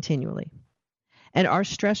continually. And our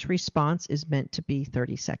stress response is meant to be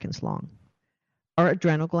 30 seconds long. Our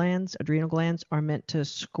adrenal glands are meant to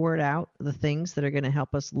squirt out the things that are going to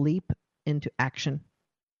help us leap into action.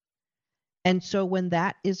 And so when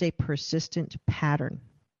that is a persistent pattern,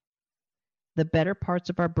 the better parts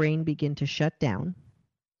of our brain begin to shut down.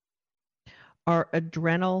 Our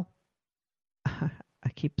adrenal, I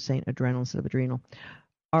keep saying adrenal instead of adrenal,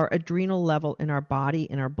 our adrenal level in our body,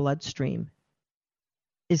 in our bloodstream,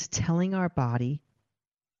 is telling our body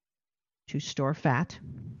to store fat.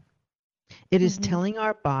 It is telling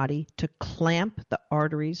our body to clamp the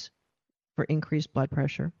arteries for increased blood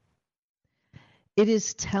pressure. It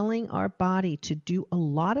is telling our body to do a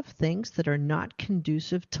lot of things that are not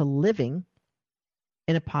conducive to living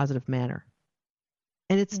in a positive manner.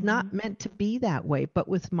 And it's not meant to be that way. But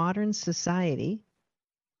with modern society,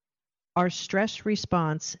 our stress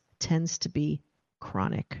response tends to be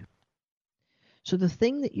chronic. So the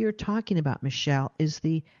thing that you're talking about, Michelle, is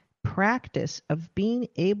the practice of being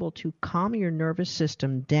able to calm your nervous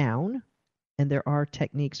system down. And there are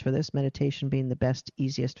techniques for this, meditation being the best,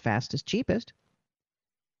 easiest, fastest, cheapest.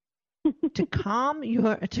 to calm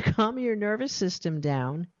your nervous system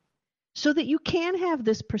down so that you can have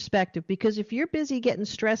this perspective. Because if you're busy getting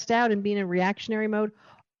stressed out and being in reactionary mode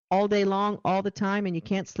all day long, all the time, and you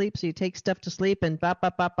can't sleep, so you take stuff to sleep and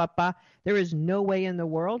there is no way in the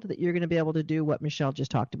world that you're going to be able to do what Michelle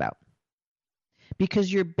just talked about.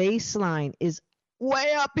 Because your baseline is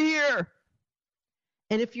way up here.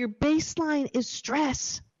 And if your baseline is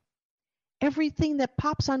stress, everything that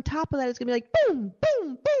pops on top of that is going to be like boom,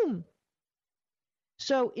 boom, boom.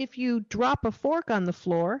 So if you drop a fork on the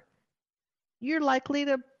floor, you're likely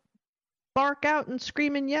to bark out and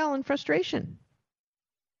scream and yell in frustration.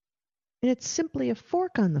 And it's simply a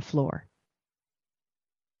fork on the floor.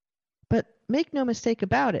 But make no mistake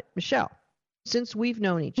about it, Michelle, since we've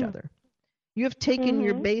known each other, you have taken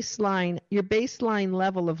your baseline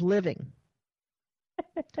level of living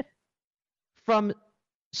from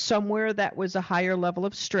somewhere that was a higher level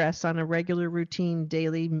of stress on a regular routine,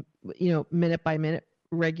 daily, minute by minute,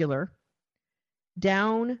 regular,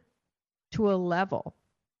 down to a level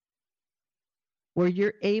where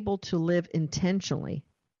you're able to live intentionally,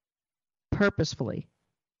 purposefully,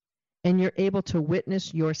 and you're able to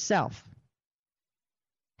witness yourself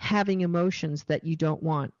having emotions that you don't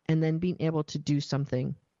want and then being able to do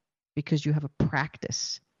something because you have a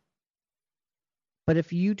practice. But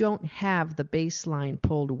if you don't have the baseline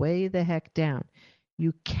pulled way the heck down,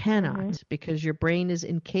 you cannot, because your brain is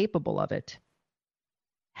incapable of it,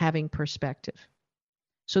 having perspective.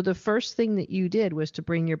 So the first thing that you did was to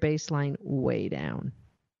bring your baseline way down.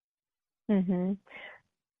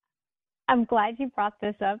 I'm glad you brought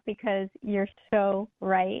this up because you're so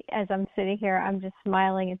right. As I'm sitting here, I'm just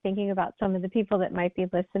smiling and thinking about some of the people that might be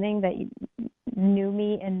listening that knew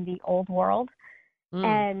me in the old world.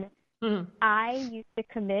 And I used to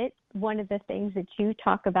commit one of the things that you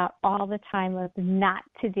talk about all the time of not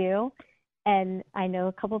to do. And I know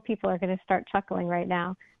a couple of people are going to start chuckling right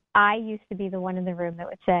now. I used to be the one in the room that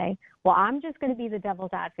would say, well, I'm just going to be the devil's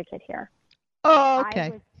advocate here. Oh,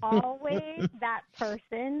 okay. I was always that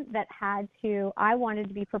person that I wanted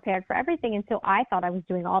to be prepared for everything. And so I thought I was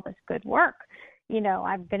doing all this good work. I'm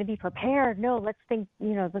going to be prepared. No, let's think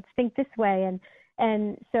this way.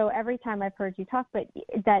 And so every time I've heard you talk, but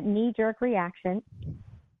that knee-jerk reaction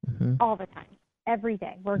all the time, every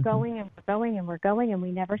day, we're going and we're going and we're going and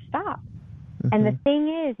we never stop. And the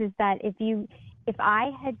thing is that if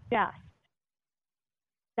I had just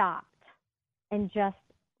stopped and just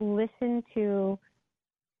listened to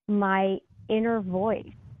my inner voice,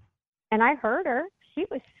 and I heard her, she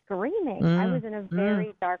was screaming. I was in a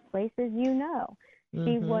very dark place, as you know.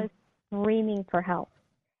 She was screaming for help.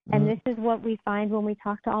 And this is what we find when we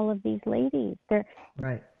talk to all of these ladies.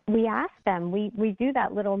 We ask them, we do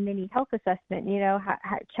that little mini health assessment,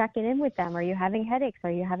 checking in with them. Are you having headaches?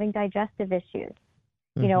 Are you having digestive issues?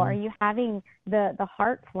 Are you having the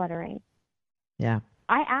heart fluttering? Yeah.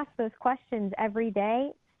 I ask those questions every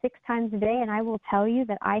day, 6 times a day, and I will tell you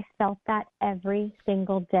that I felt that every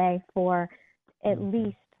single day for at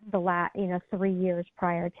least the last, 3 years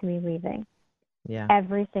prior to me leaving. Yeah.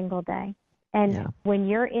 Every single day. And when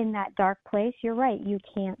you're in that dark place, you're right. You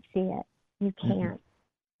can't see it. You can't.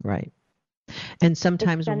 Right. And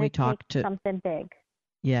sometimes when we talk to something big.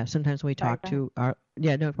 Yeah. Sometimes we talk to our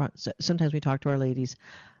sometimes we talk to our ladies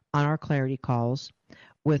on our clarity calls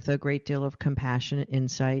with a great deal of compassion and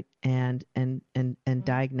insight and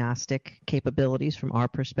diagnostic capabilities from our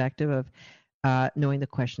perspective of knowing the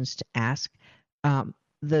questions to ask.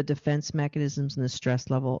 The defense mechanisms and the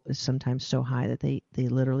stress level is sometimes so high that they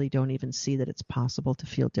literally don't even see that it's possible to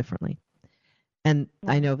feel differently. And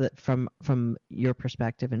I know that from your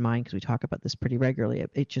perspective and mine, because we talk about this pretty regularly,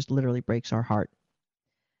 it just literally breaks our heart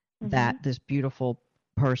that this beautiful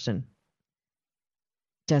person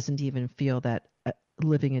doesn't even feel that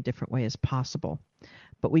living a different way is possible.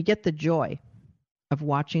 But we get the joy of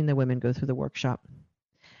watching the women go through the workshop.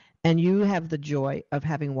 And you have the joy of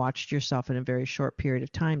having watched yourself in a very short period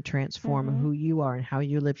of time transform who you are and how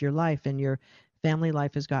you live your life. And your family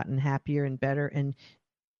life has gotten happier and better. And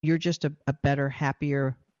you're just a better,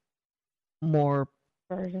 happier, more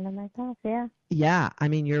version of myself. Yeah. Yeah. I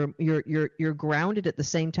mean, you're grounded at the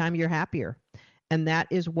same time you're happier. And that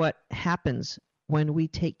is what happens when we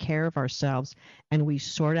take care of ourselves and we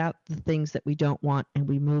sort out the things that we don't want and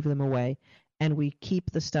we move them away. And we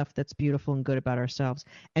keep the stuff that's beautiful and good about ourselves,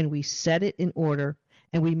 and we set it in order,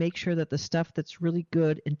 and we make sure that the stuff that's really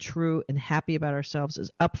good and true and happy about ourselves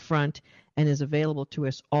is up front and is available to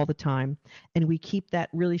us all the time. And we keep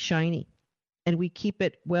that really shiny, and we keep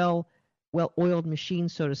it well-oiled machine,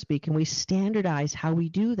 so to speak, and we standardize how we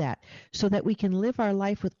do that so that we can live our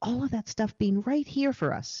life with all of that stuff being right here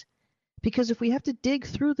for us. Because if we have to dig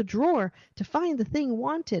through the drawer to find the thing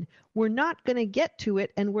wanted, we're not going to get to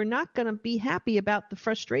it, and we're not going to be happy about the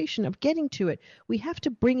frustration of getting to it. We have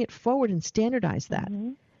to bring it forward and standardize that.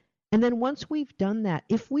 And then once we've done that,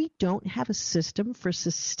 if we don't have a system for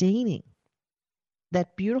sustaining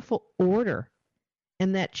that beautiful order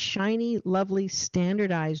and that shiny, lovely,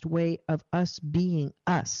 standardized way of us being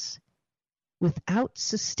us, without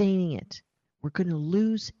sustaining it, we're going to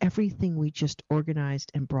lose everything we just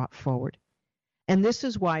organized and brought forward. And this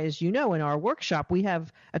is why, as you know, in our workshop, we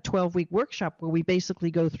have a 12-week workshop where we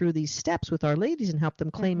basically go through these steps with our ladies and help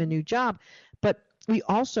them claim a new job. But we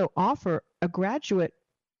also offer a graduate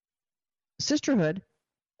sisterhood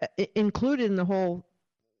included in the whole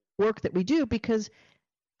work that we do, because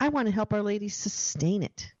I want to help our ladies sustain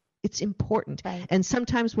it. It's important. Right. And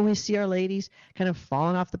sometimes when we see our ladies kind of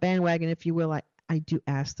falling off the bandwagon, if you will, I do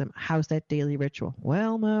ask them, how's that daily ritual?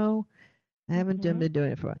 Well, Mo, I haven't been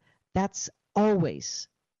doing it for a while. That's always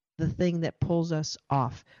the thing that pulls us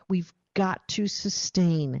off. We've got to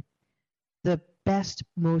sustain the best,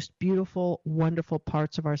 most beautiful, wonderful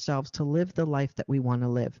parts of ourselves to live the life that we want to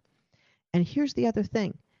live. And here's the other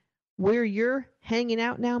thing. Where you're hanging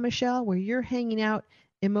out now, Michelle, where you're hanging out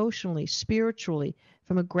emotionally, spiritually,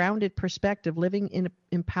 from a grounded perspective, living in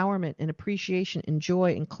empowerment and appreciation and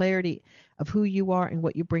joy and clarity of who you are and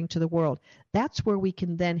what you bring to the world, that's where we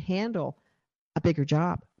can then handle a bigger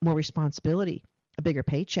job, more responsibility, a bigger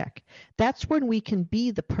paycheck. That's when we can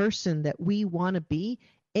be the person that we want to be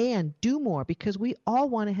and do more, because we all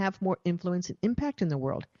want to have more influence and impact in the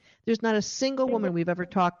world. There's not a single woman we've ever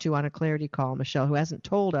talked to on a clarity call, Michelle, who hasn't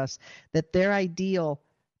told us that their ideal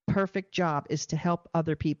perfect job is to help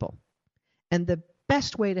other people. And the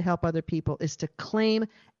best way to help other people is to claim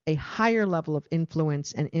a higher level of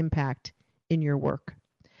influence and impact in your work.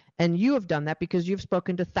 And you have done that because you've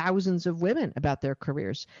spoken to thousands of women about their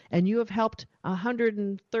careers, and you have helped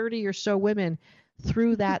 130 or so women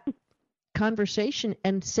through that conversation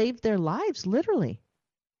and saved their lives, literally.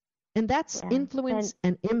 And that's influence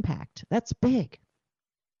and impact. That's big.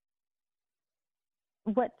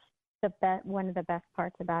 What's one of the best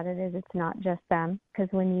parts about it is it's not just them, because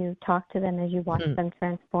when you talk to them, as you watch them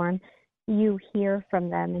transform, you hear from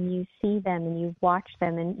them and you see them and you watch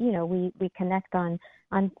them, and we connect on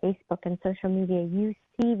Facebook and social media. You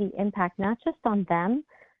see the impact not just on them,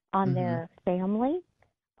 on their family,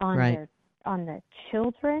 on the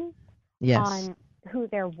children, on who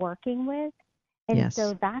they're working with. And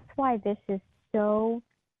so that's why this is,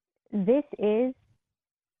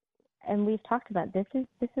 and we've talked about this is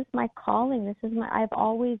my calling. I've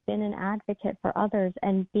always been an advocate for others,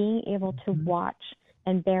 and being able to watch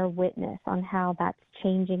and bear witness on how that's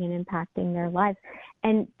changing and impacting their lives.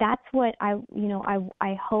 And that's what I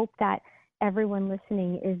hope that everyone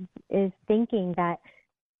listening is thinking, that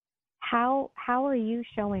how are you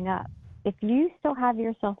showing up? If you still have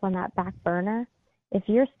yourself on that back burner, if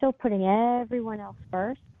you're still putting everyone else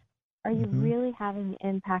first, are you really having the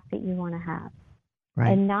impact that you want to have?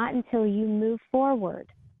 Right. And not until you move forward,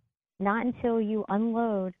 not until you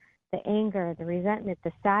unload the anger, the resentment,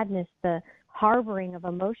 the sadness, the harboring of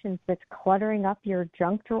emotions that's cluttering up your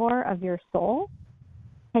junk drawer of your soul,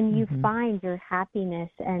 can you find your happiness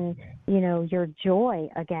and, your joy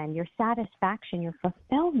again, your satisfaction, your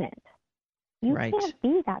fulfillment. You can't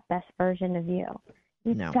be that best version of you.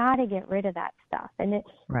 You've got to get rid of that stuff. And you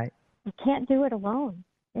can't do it alone.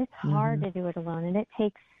 It's hard to do it alone, and it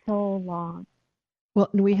takes so long. Well,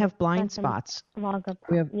 we have blind spots. We have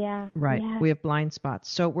blind spots.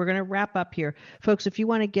 So we're going to wrap up here. Folks, if you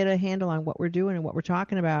want to get a handle on what we're doing and what we're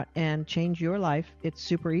talking about and change your life, it's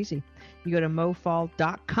super easy. You go to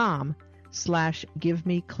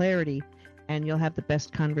mofall.com/givemeclarity, and you'll have the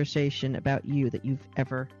best conversation about you that you've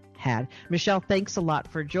ever had. Michelle, thanks a lot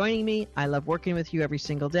for joining me. I love working with you every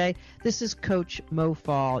single day. This is Coach Mo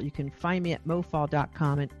Fall. You can find me at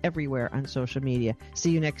mofall.com and everywhere on social media.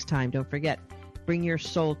 See you next time. Don't forget, bring your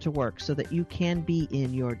soul to work so that you can be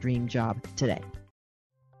in your dream job today.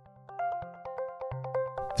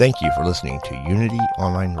 Thank you for listening to Unity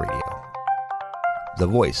Online Radio, the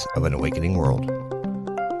voice of an awakening world.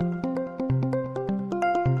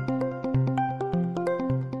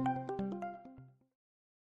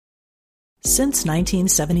 Since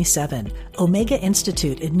 1977, Omega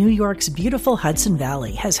Institute in New York's beautiful Hudson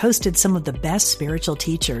Valley has hosted some of the best spiritual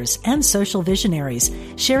teachers and social visionaries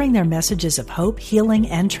sharing their messages of hope, healing,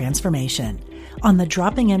 and transformation. On the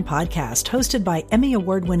Dropping In podcast, hosted by Emmy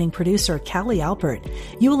Award-winning producer Callie Alpert,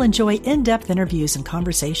 you will enjoy in-depth interviews and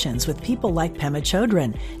conversations with people like Pema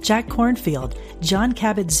Chodron, Jack Kornfield, John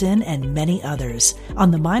Kabat-Zinn, and many others on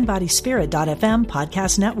the MindBodySpirit.fm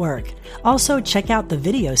podcast network. Also, check out the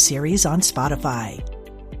video series on Spotify.